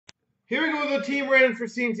Here we go with the team random for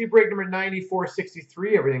C&C break number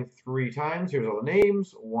 9463. Everything 3 times. Here's all the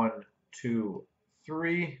names. 1, 2,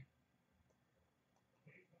 3.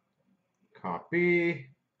 Copy.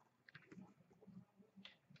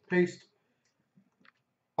 Paste.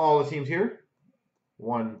 All the teams here.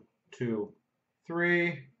 1, 2,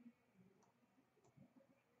 3.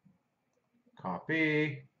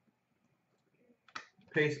 Copy.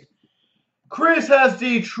 Paste. Chris has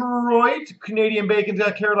Detroit. Canadian Bacon's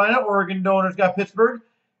got Carolina. Oregon Donors got Pittsburgh.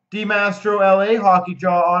 D Mastro LA. Hockey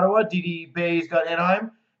Jaw Ottawa. DD Bay's got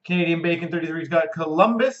Anaheim. Canadian Bacon 33's got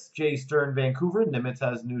Columbus. Jay Stern Vancouver. Nimitz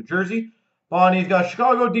has New Jersey. Bonnie's got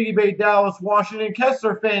Chicago. DD Bay Dallas. Washington.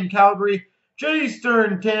 Kessler Fan Calgary. Jay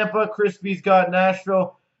Stern Tampa. Crispy's got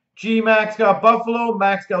Nashville. G Max got Buffalo.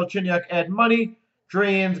 Max Galchenyuk Ed Money.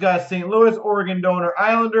 Drayan's got St. Louis. Oregon Donor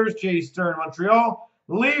Islanders. Jay Stern Montreal.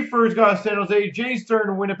 Leifer's got San Jose. Jay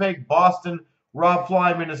Stern Winnipeg. Boston. Rob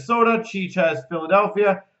Fly Minnesota. Cheech has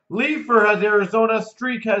Philadelphia. Leifer has Arizona.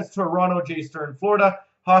 Streak has Toronto. Jay Stern Florida.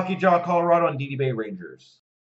 Hockey Jaw Colorado. And DD Bay Rangers.